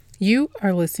You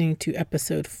are listening to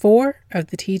episode 4 of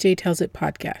the TJ Tells It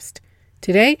podcast.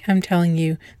 Today, I'm telling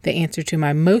you the answer to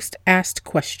my most asked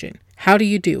question. How do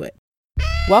you do it?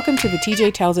 Welcome to the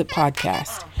TJ Tells It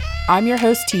podcast. I'm your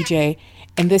host, TJ,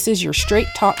 and this is your straight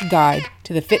talk guide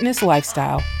to the fitness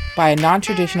lifestyle by a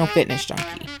non-traditional fitness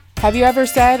junkie. Have you ever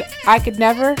said, I could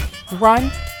never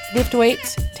run, lift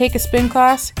weights, take a spin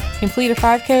class, complete a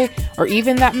 5K, or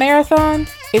even that marathon?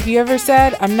 If you ever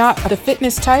said, I'm not the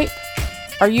fitness type,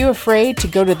 are you afraid to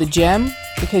go to the gym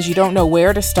because you don't know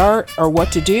where to start or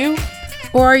what to do?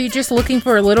 Or are you just looking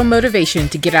for a little motivation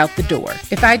to get out the door?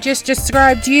 If I just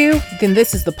described you, then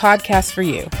this is the podcast for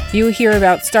you. You will hear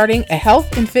about starting a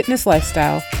health and fitness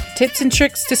lifestyle, tips and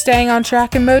tricks to staying on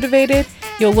track and motivated.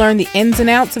 You'll learn the ins and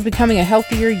outs of becoming a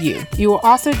healthier you. You will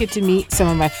also get to meet some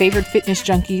of my favorite fitness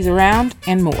junkies around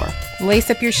and more.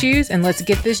 Lace up your shoes and let's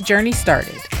get this journey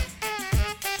started.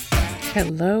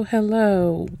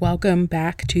 Hello. Welcome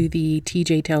back to the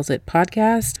TJ Tells It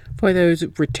podcast. For those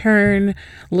return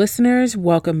listeners,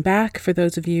 welcome back. For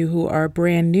those of you who are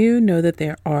brand new, know that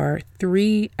there are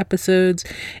 3 episodes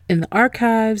in the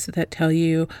archives that tell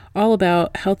you all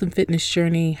about health and fitness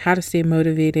journey, how to stay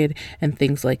motivated, and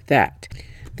things like that.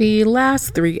 The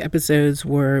last 3 episodes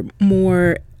were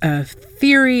more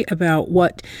theory about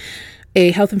what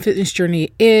a health and fitness journey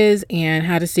is and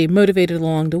how to stay motivated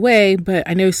along the way. But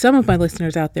I know some of my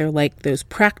listeners out there like those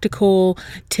practical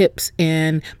tips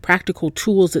and practical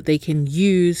tools that they can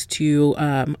use to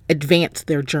advance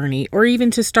their journey or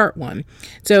even to start one.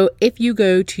 So if you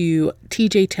go to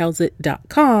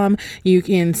tjtellsit.com, you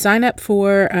can sign up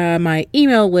for my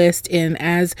email list, and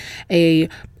as a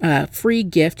free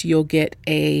gift, you'll get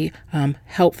a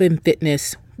health and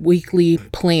fitness weekly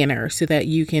planner so that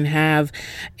you can have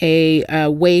a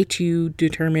way to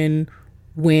determine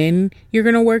when you're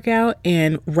going to work out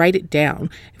and write it down,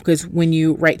 because when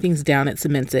you write things down, it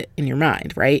cements it in your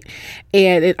mind, right?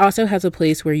 And it also has a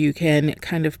place where you can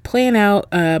kind of plan out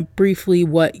briefly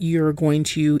what you're going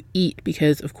to eat,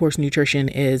 because of course nutrition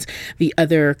is the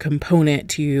other component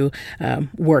to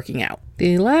working out.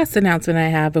 The last announcement I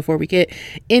have before we get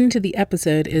into the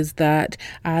episode is that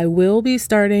I will be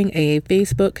starting a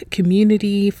Facebook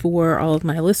community for all of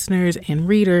my listeners and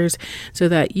readers so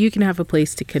that you can have a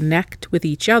place to connect with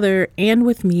each other and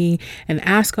with me and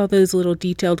ask all those little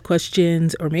detailed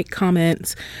questions or make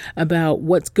comments about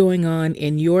what's going on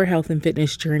in your health and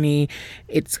fitness journey.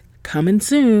 It's coming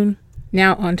soon.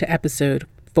 Now on to episode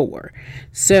 4.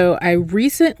 So I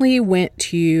recently went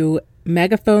to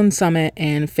Megaphone Summit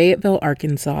in Fayetteville,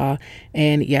 Arkansas.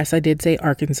 And yes, I did say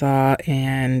Arkansas,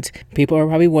 and people are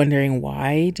probably wondering,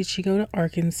 why did she go to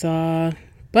Arkansas?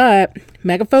 But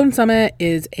Megaphone Summit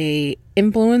is a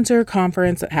influencer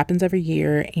conference that happens every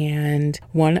year, and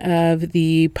one of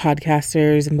the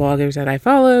podcasters and bloggers that I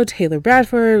follow, Taylor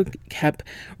Bradford, kept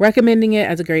recommending it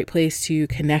as a great place to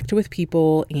connect with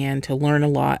people and to learn a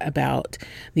lot about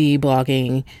the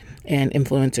blogging and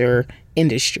influencer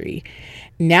industry.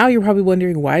 Now you're probably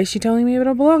wondering, why is she telling me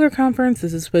about a blogger conference?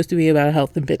 This is supposed to be about a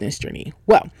health and fitness journey.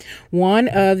 Well, one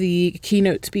of the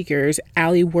keynote speakers,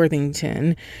 Allie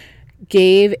Worthington,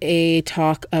 gave a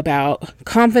talk about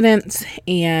confidence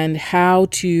and how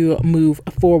to move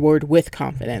forward with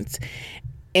confidence.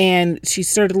 And she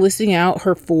started listing out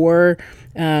her 4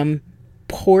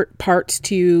 parts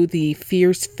to the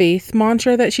Fierce Faith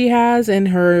mantra that she has in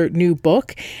her new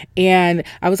book. And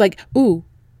I was like, ooh,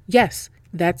 yes,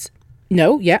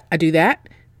 I do that.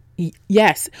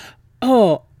 Yes.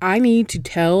 Oh, I need to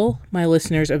tell my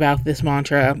listeners about this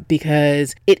mantra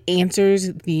because it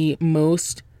answers the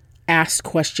most asked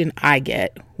question I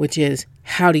get, which is,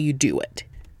 how do you do it?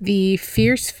 The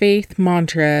Fierce Faith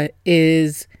mantra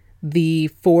is the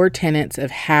 4 tenets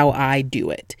of how I do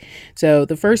it. So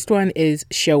the first one is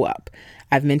show up.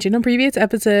 I've mentioned on previous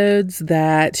episodes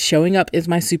that showing up is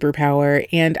my superpower,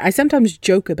 and I sometimes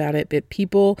joke about it, but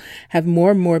people have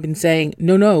more and more been saying,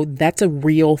 no, that's a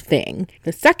real thing.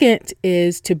 The second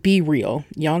is to be real.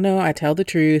 Y'all know I tell the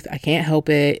truth. I can't help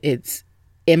it. It's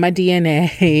in my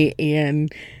DNA, and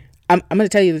I'm going to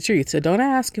tell you the truth. So don't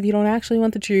ask if you don't actually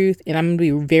want the truth, and I'm going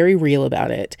to be very real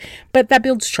about it. But that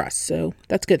builds trust, so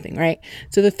that's a good thing, right?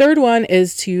 So the third one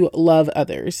is to love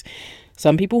others.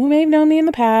 Some people who may have known me in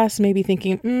the past may be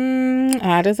thinking,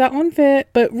 how does that one fit?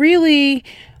 But really,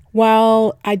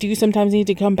 while I do sometimes need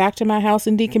to come back to my house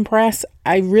and decompress,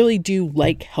 I really do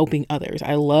like helping others.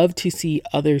 I love to see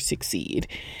others succeed.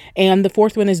 And the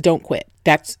fourth one is don't quit.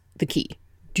 That's the key.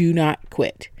 Do not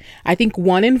quit. I think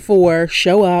 1 in 4,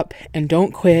 show up and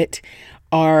don't quit,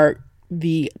 are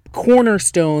the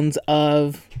cornerstones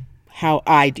of how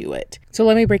I do it. So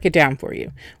let me break it down for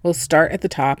you. We'll start at the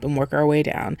top and work our way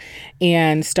down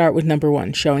and start with number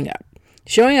 1, showing up.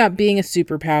 Showing up being a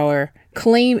superpower,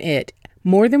 claim it.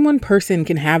 More than one person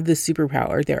can have this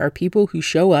superpower. There are people who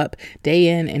show up day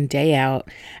in and day out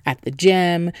at the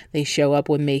gym. They show up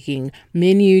when making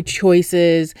menu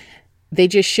choices. They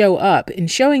just show up. And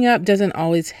showing up doesn't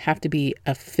always have to be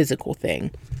a physical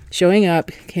thing. Showing up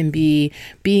can be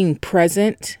being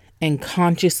present and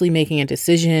consciously making a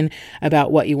decision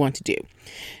about what you want to do.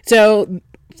 So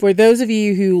for those of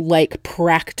you who like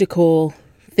practical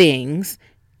things,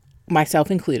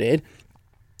 myself included,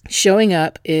 showing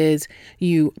up is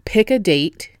you pick a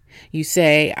date. You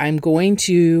say, I'm going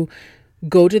to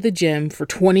go to the gym for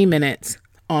 20 minutes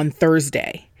on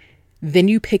Thursday. Then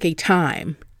you pick a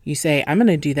time. You say, I'm going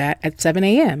to do that at 7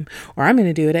 a.m. or I'm going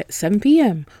to do it at 7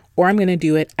 p.m. or I'm going to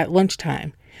do it at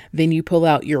lunchtime. Then you pull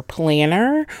out your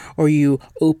planner or you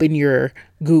open your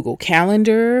Google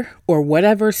Calendar or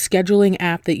whatever scheduling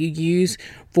app that you use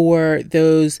for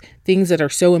those things that are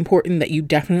so important that you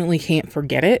definitely can't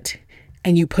forget it.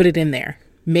 And you put it in there.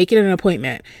 Make it an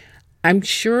appointment. I'm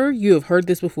sure you have heard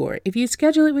this before. If you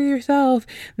schedule it with yourself,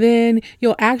 then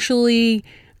you'll actually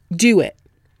do it.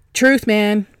 Truth,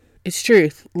 man. It's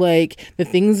truth. Like the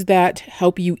things that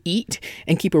help you eat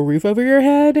and keep a roof over your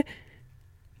head,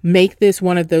 make this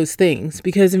one of those things.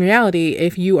 Because in reality,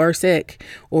 if you are sick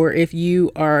or if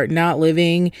you are not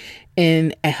living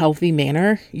in a healthy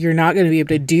manner, you're not going to be able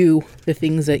to do the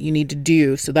things that you need to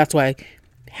do. So that's why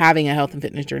having a health and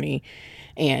fitness journey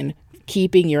and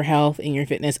keeping your health and your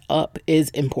fitness up is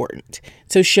important.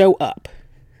 So show up.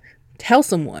 Tell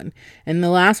someone. And the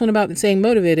last one about staying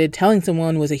motivated, telling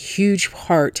someone was a huge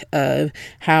part of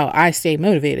how I stay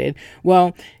motivated.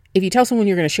 Well, if you tell someone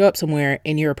you're going to show up somewhere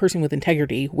and you're a person with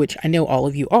integrity, which I know all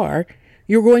of you are,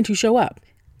 you're going to show up.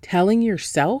 Telling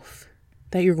yourself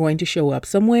that you're going to show up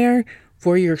somewhere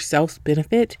for your self's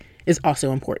benefit is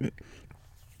also important.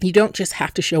 You don't just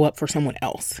have to show up for someone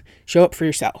else. Show up for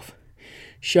yourself.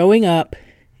 Showing up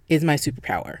is my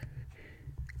superpower.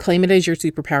 Claim it as your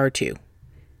superpower too.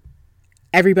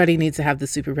 Everybody needs to have the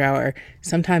superpower.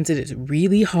 Sometimes it is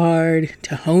really hard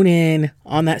to hone in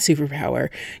on that superpower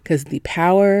because the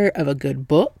power of a good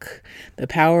book, the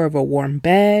power of a warm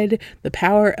bed, the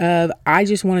power of I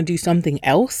just want to do something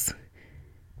else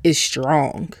is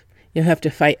strong. You'll have to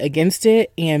fight against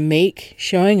it and make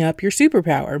showing up your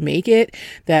superpower. Make it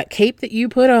that cape that you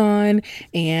put on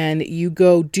and you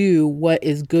go do what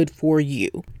is good for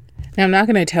you. Now, I'm not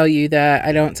going to tell you that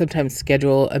I don't sometimes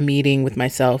schedule a meeting with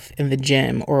myself in the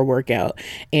gym or a workout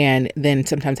and then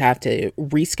sometimes have to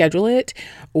reschedule it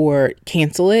or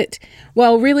cancel it.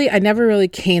 Well, really, I never really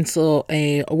cancel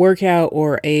a workout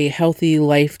or a healthy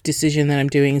life decision that I'm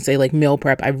doing, say like meal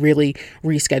prep. I really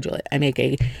reschedule it. I make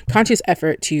a conscious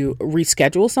effort to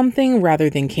reschedule something rather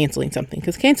than canceling something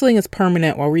because canceling is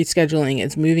permanent while rescheduling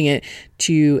is moving it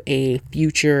to a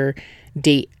future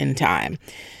date and time.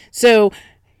 So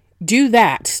do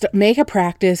that. Make a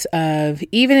practice of,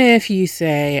 even if you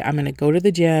say, I'm going to go to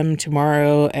the gym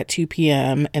tomorrow at 2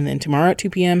 p.m. and then tomorrow at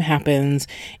 2 p.m. happens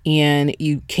and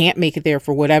you can't make it there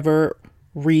for whatever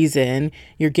reason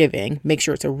you're giving, make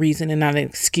sure it's a reason and not an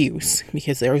excuse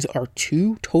because those are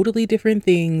two totally different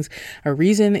things. A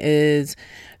reason is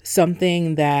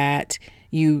something that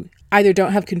you either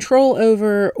don't have control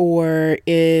over or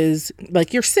is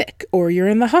like you're sick or you're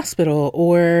in the hospital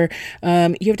or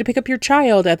you have to pick up your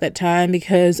child at that time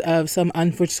because of some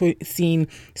unforeseen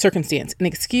circumstance. An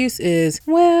excuse is,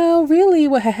 well, really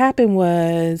what happened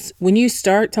was when you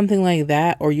start something like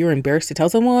that or you're embarrassed to tell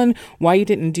someone why you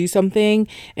didn't do something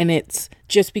and it's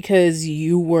just because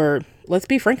you were, let's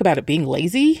be frank about it, being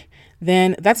lazy,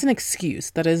 then that's an excuse.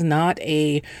 That is not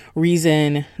a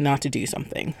reason not to do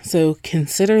something. So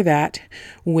consider that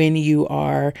when you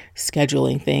are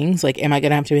scheduling things. Like, am I going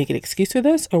to have to make an excuse for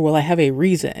this or will I have a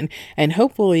reason? And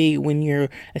hopefully when you're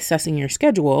assessing your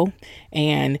schedule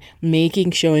and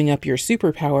making showing up your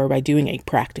superpower by doing a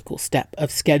practical step of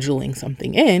scheduling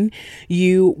something in,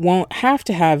 you won't have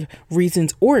to have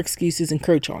reasons or excuses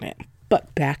encroach on it.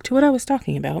 But back to what I was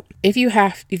talking about. If you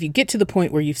get to the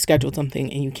point where you've scheduled something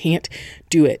and you can't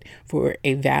do it for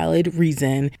a valid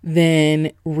reason,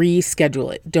 then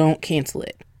reschedule it. Don't cancel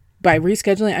it. By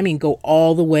rescheduling, I mean go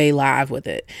all the way live with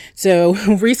it. So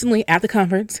recently at the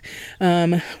conference,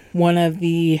 one of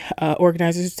the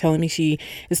organizers was telling me she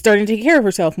is starting to take care of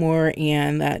herself more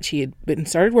and that she had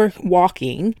started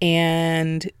walking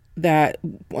and that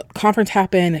conference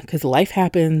happened because life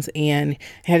happens and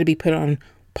had to be put on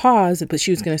pause, but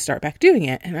she was going to start back doing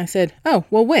it. And I said, oh,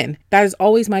 well, when? That is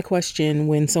always my question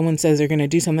when someone says they're going to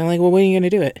do something. I'm like, well, when are you going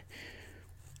to do it?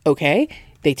 Okay,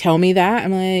 they tell me that,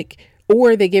 I'm like,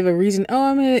 or they give a reason,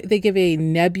 they give a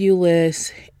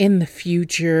nebulous in the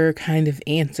future kind of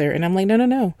answer. And I'm like,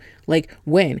 no. Like,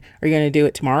 when? Are you going to do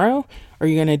it tomorrow? Are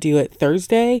you going to do it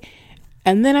Thursday?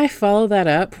 And then I follow that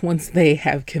up once they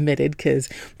have committed, because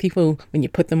people, when you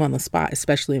put them on the spot,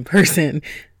 especially in person,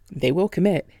 they will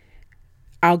commit.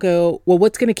 I'll go, well,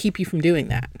 what's going to keep you from doing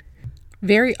that?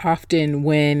 Very often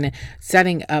when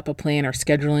setting up a plan or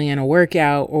scheduling in a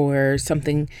workout or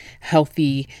something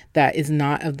healthy that is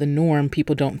not of the norm,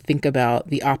 people don't think about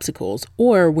the obstacles.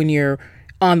 Or when you're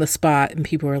on the spot and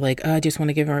people are like, I just want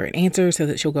to give her an answer so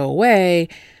that she'll go away,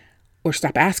 or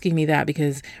stop asking me that,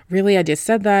 because really I just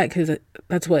said that because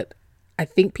that's what I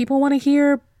think people want to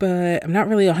hear, but I'm not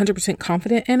really 100%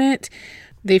 confident in it.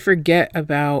 They forget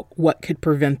about what could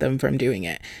prevent them from doing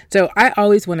it. So I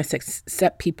always want to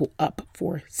set people up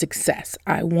for success.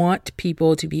 I want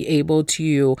people to be able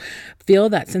to feel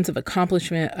that sense of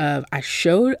accomplishment of, I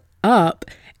showed up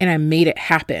and I made it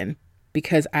happen,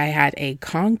 because I had a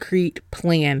concrete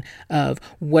plan of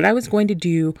what I was going to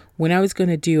do, when I was going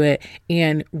to do it,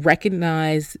 and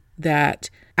recognize that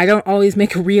I don't always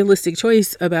make a realistic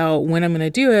choice about when I'm going to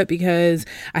do it, because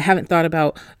I haven't thought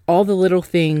about all the little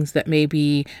things that may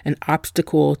be an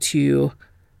obstacle to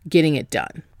getting it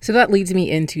done. So that leads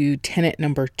me into tenet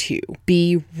number 2,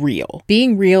 be real.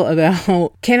 Being real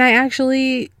about, can I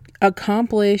actually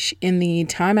accomplish in the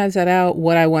time I've set out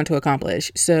what I want to accomplish?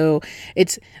 So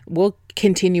we'll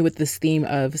continue with this theme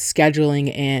of scheduling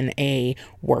in a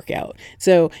workout.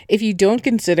 So if you don't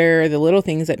consider the little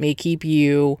things that may keep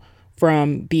you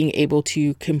from being able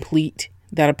to complete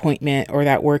that appointment or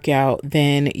that workout,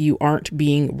 then you aren't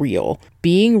being real.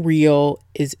 Being real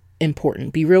is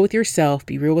important. Be real with yourself,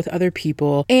 be real with other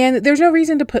people. And there's no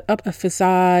reason to put up a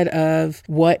facade of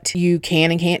what you can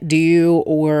and can't do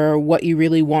or what you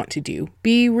really want to do.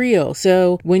 Be real.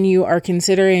 So when you are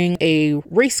considering a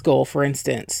race goal, for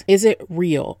instance, is it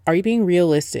real? Are you being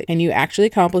realistic? Can you actually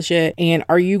accomplish it? And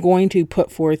are you going to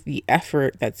put forth the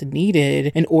effort that's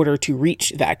needed in order to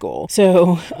reach that goal?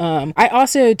 So I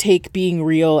also take being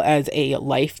real as a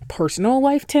personal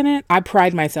life tenet. I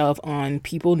pride myself on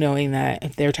people knowing that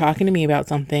if they're talking to me about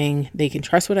something, they can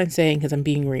trust what I'm saying because I'm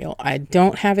being real. I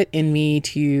don't have it in me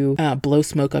to blow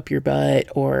smoke up your butt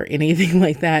or anything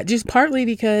like that, just partly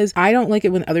because I don't like it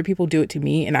when other people do it to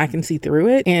me and I can see through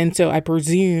it. And so I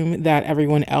presume that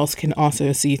everyone else can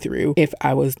also see through if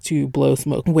I was to blow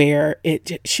smoke where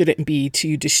it shouldn't be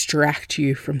to distract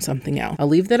you from something else. I'll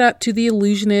leave that up to the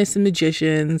illusionists and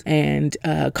magicians and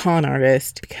con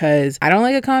artists, because I don't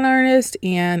like a con artist,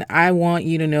 and I want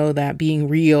you to know that being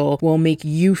real will make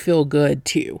you feel good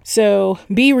too. So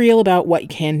be real about what you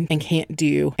can and can't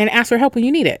do, and ask for help when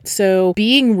you need it. So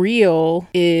being real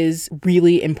is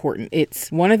really important.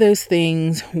 It's one of those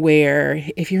things where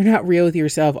if you're not real with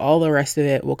yourself, all the rest of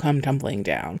it will come tumbling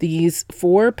down. These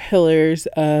 4 pillars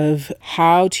of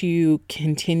how to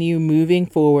continue moving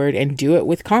forward and do it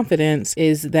with confidence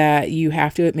is that you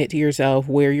have to admit to yourself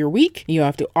where you're weak. You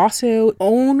have to also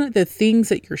own the things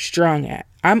that you're strong at.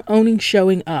 I'm owning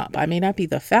showing up. I may not be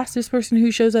the fastest person who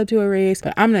shows up to a race,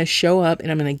 but I'm going to show up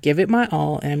and I'm going to give it my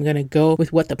all, and I'm going to go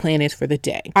with what the plan is for the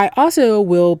day. I also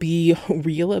will be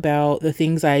real about the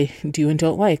things I do and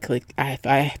don't like. Like if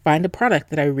I find a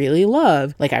product that I really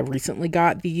love, like I recently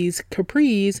got these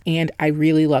capris and I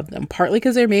really love them, partly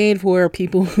because they're made for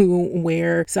people who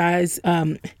wear size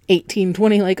 18,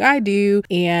 20 like I do,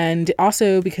 and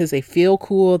also because they feel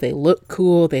cool, they look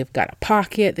cool, they've got a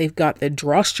pocket, they've got the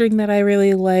drawstring that I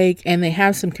really like, and they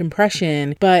have some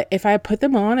compression. But if I put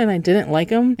them on and I didn't like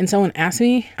them and someone asked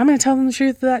me, I'm going to tell them the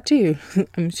truth of that too.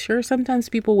 I'm sure sometimes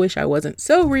people wish I wasn't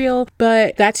so real,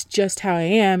 but that's just how I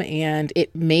am, and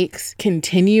it makes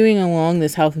continuing along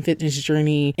this health and fitness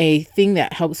journey a thing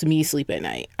that helps me sleep at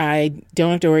night. I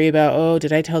don't have to worry about,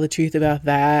 did I tell the truth about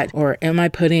that? Or am I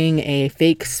putting a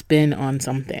fake spin on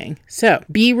something? So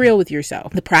be real with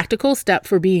yourself. The practical step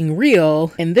for being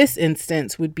real in this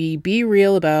instance would be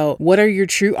real about what are your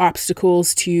true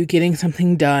obstacles to getting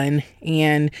something done,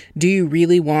 and do you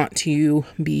really want to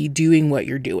be doing what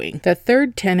you're doing? The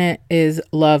third tenet is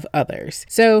love others.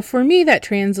 So for me, that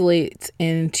translates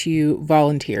into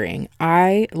volunteering.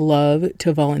 I love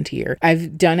to volunteer.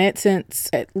 I've done it since,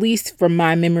 at least from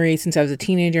my memory, since I was a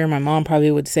teenager. My mom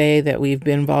probably would say that we've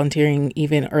been volunteering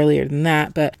even earlier than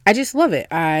that, but I just love it.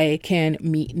 I can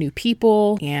meet new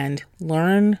people and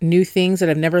learn new things that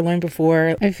I've never learned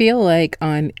before. I feel like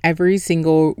on every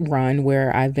single run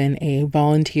where I've been a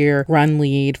volunteer run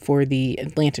lead for the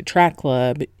Atlanta Track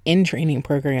Club, in training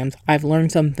programs, I've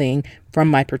learned something from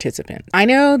my participants. I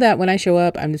know that when I show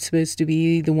up, I'm supposed to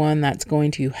be the one that's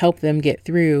going to help them get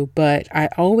through, but I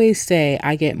always say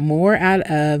I get more out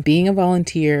of being a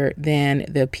volunteer than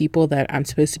the people that I'm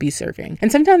supposed to be serving. And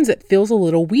sometimes it feels a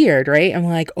little weird, right? I'm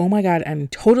like, oh my God, I'm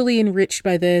totally enriched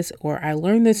by this, or I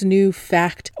learned this new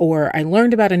fact, or I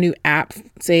learned about a new app,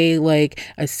 say like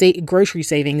a grocery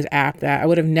savings app that I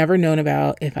would have never known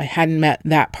about if I hadn't met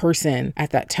that person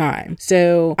at that time.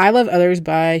 So I love others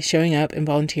by showing up and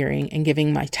volunteering and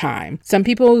giving my time. Some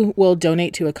people will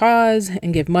donate to a cause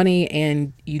and give money,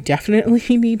 and you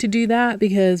definitely need to do that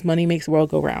because money makes the world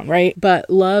go round, right? But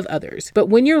love others. But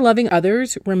when you're loving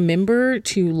others, remember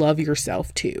to love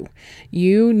yourself too.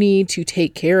 You need to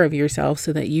take care of yourself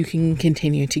so that you can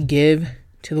continue to give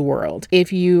to the world.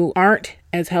 If you aren't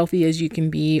as healthy as you can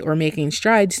be or making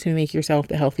strides to make yourself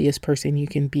the healthiest person you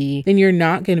can be, then you're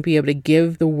not going to be able to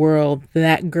give the world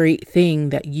that great thing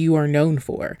that you are known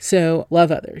for. So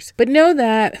love others. But know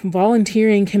that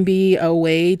volunteering can be a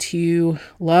way to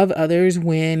love others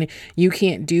when you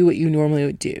can't do what you normally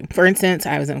would do. For instance,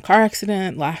 I was in a car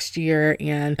accident last year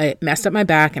and I messed up my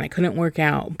back and I couldn't work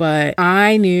out, but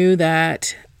I knew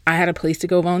that I had a place to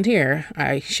go volunteer.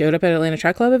 I showed up at Atlanta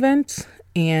Track Club events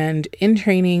and in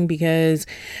training because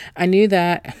I knew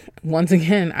that, once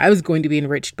again, I was going to be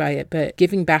enriched by it, but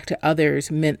giving back to others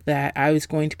meant that I was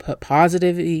going to put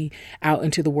positivity out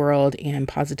into the world, and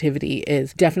positivity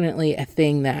is definitely a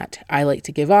thing that I like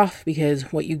to give off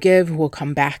because what you give will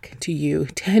come back to you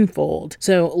tenfold.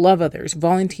 So love others,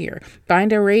 volunteer,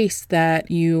 find a race that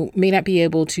you may not be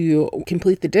able to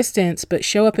complete the distance, but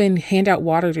show up and hand out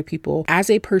water to people. As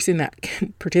a person that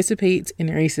participates in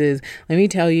races, let me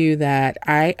tell you that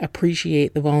I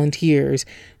appreciate the volunteers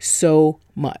so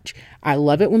much. I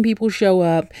love it when people show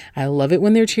up. I love it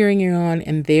when they're cheering you on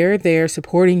and they're there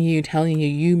supporting you, telling you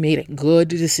you made a good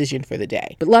decision for the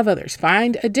day. But love others.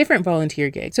 Find a different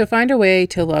volunteer gig. So find a way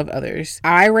to love others.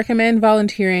 I recommend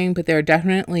volunteering, but there are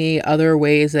definitely other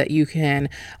ways that you can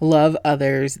love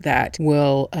others that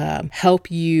will help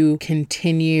you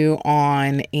continue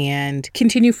on and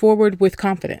continue forward with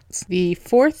confidence. The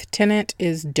fourth tenet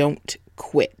is don't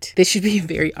quit. This should be a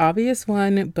very obvious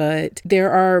one, but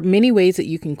there are many ways that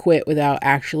you can quit without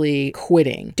actually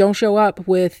quitting. Don't show up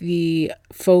with the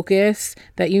focus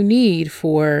that you need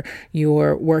for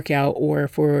your workout or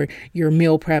for your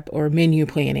meal prep or menu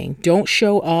planning. Don't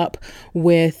show up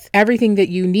with everything that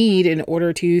you need in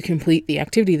order to complete the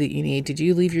activity that you need. Did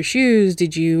you leave your shoes?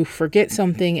 Did you forget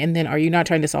something? And then are you not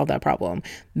trying to solve that problem?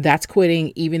 That's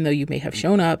quitting, even though you may have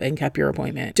shown up and kept your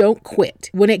appointment. Don't quit.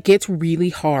 When it gets really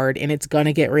hard, and it's going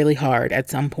to get really hard at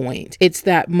some point, it's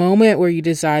that moment where you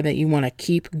decide that you want to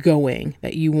keep going,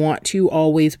 that you want to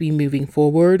always be moving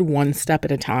forward one step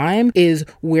at a time, is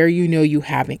where you know you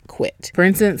haven't quit. For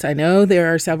instance, I know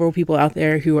there are several people out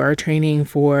there who are training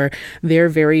for their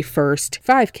very first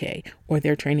 5K, or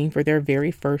they're training for their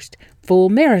very first full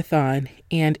marathon,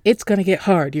 and it's going to get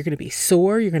hard. You're going to be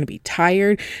sore. You're going to be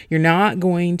tired. You're not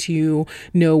going to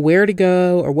know where to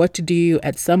go or what to do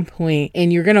at some point,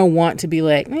 and you're going to want to be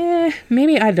like,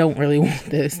 maybe I don't really want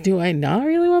this. Do I not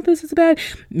really want this as bad?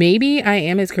 Maybe I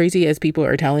am as crazy as people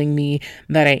are telling me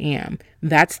that I am.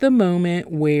 That's the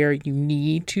moment where you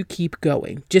need to keep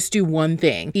going. Just do one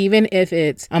thing. Even if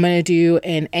it's, I'm going to do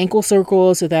an ankle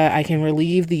circle so that I can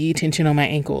relieve the tension on my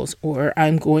ankles, or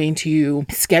I'm going to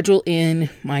schedule in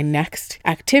my next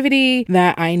activity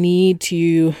that I need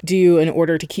to do in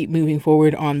order to keep moving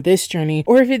forward on this journey.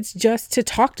 Or if it's just to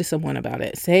talk to someone about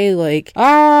it. Say like,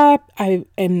 I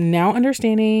am now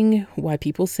understanding why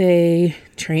people say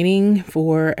training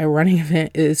for a running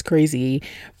event is crazy.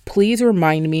 Please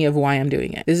remind me of why I'm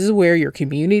doing it. This is where your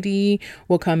community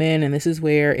will come in, and this is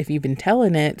where, if you've been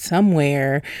telling it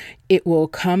somewhere, it will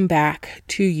come back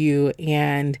to you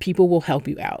and people will help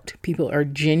you out. People are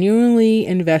genuinely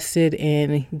invested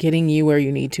in getting you where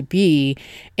you need to be,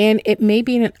 and it may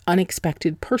be an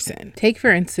unexpected person. Take,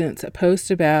 for instance, a post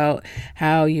about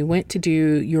how you went to do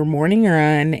your morning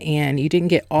run and you didn't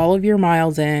get all of your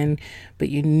miles in, but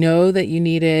you know that you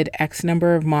needed X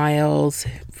number of miles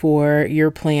for your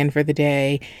plan for the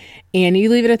day. And you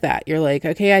leave it at that. You're like,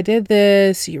 okay, I did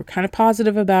this. You're kind of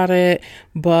positive about it,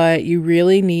 but you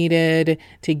really needed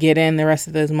to get in the rest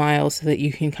of those miles so that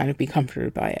you can kind of be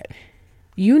comforted by it.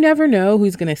 You never know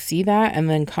who's going to see that and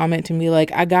then comment and be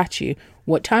like, I got you.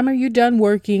 What time are you done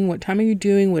working? What time are you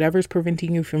doing whatever's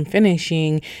preventing you from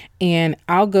finishing? And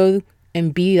I'll go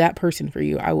and be that person for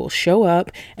you. I will show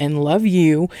up and love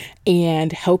you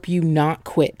and help you not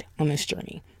quit on this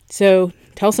journey. So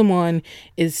tell someone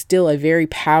is still a very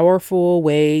powerful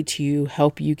way to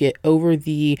help you get over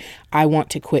the I want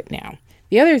to quit now.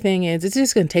 The other thing is it's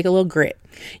just going to take a little grit.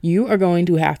 You are going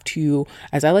to have to,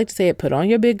 as I like to say it, put on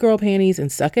your big girl panties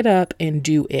and suck it up and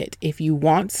do it. If you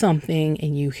want something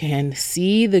and you can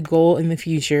see the goal in the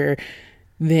future,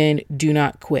 then do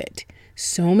not quit.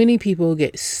 So many people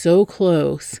get so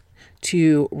close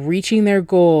to reaching their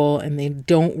goal and they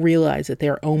don't realize that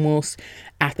they're almost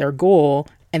at their goal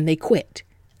and they quit.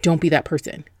 Don't be that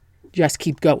person. Just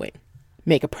keep going.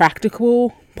 Make a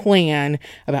practical plan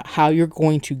about how you're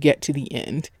going to get to the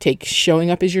end. Take showing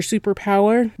up as your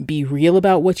superpower. Be real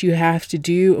about what you have to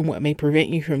do and what may prevent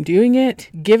you from doing it.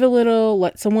 Give a little,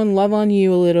 let someone love on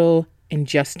you a little, and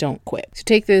just don't quit. So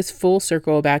take this full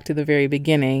circle back to the very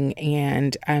beginning,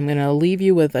 and I'm going to leave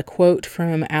you with a quote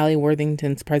from Allie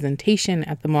Worthington's presentation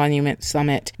at the Monument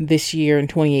Summit this year in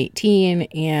 2018,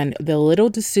 and the little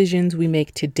decisions we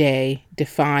make today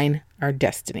define our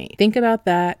destiny. Think about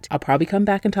that. I'll probably come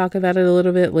back and talk about it a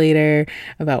little bit later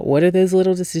about what are those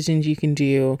little decisions you can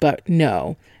do. But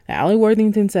no, Allie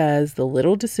Worthington says the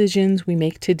little decisions we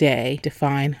make today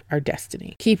define our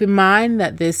destiny. Keep in mind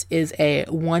that this is a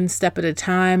one step at a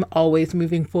time, always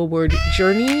moving forward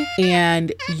journey,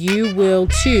 and you will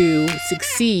too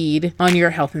succeed on your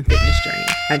health and fitness journey.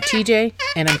 I'm TJ,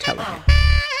 and I'm telling you.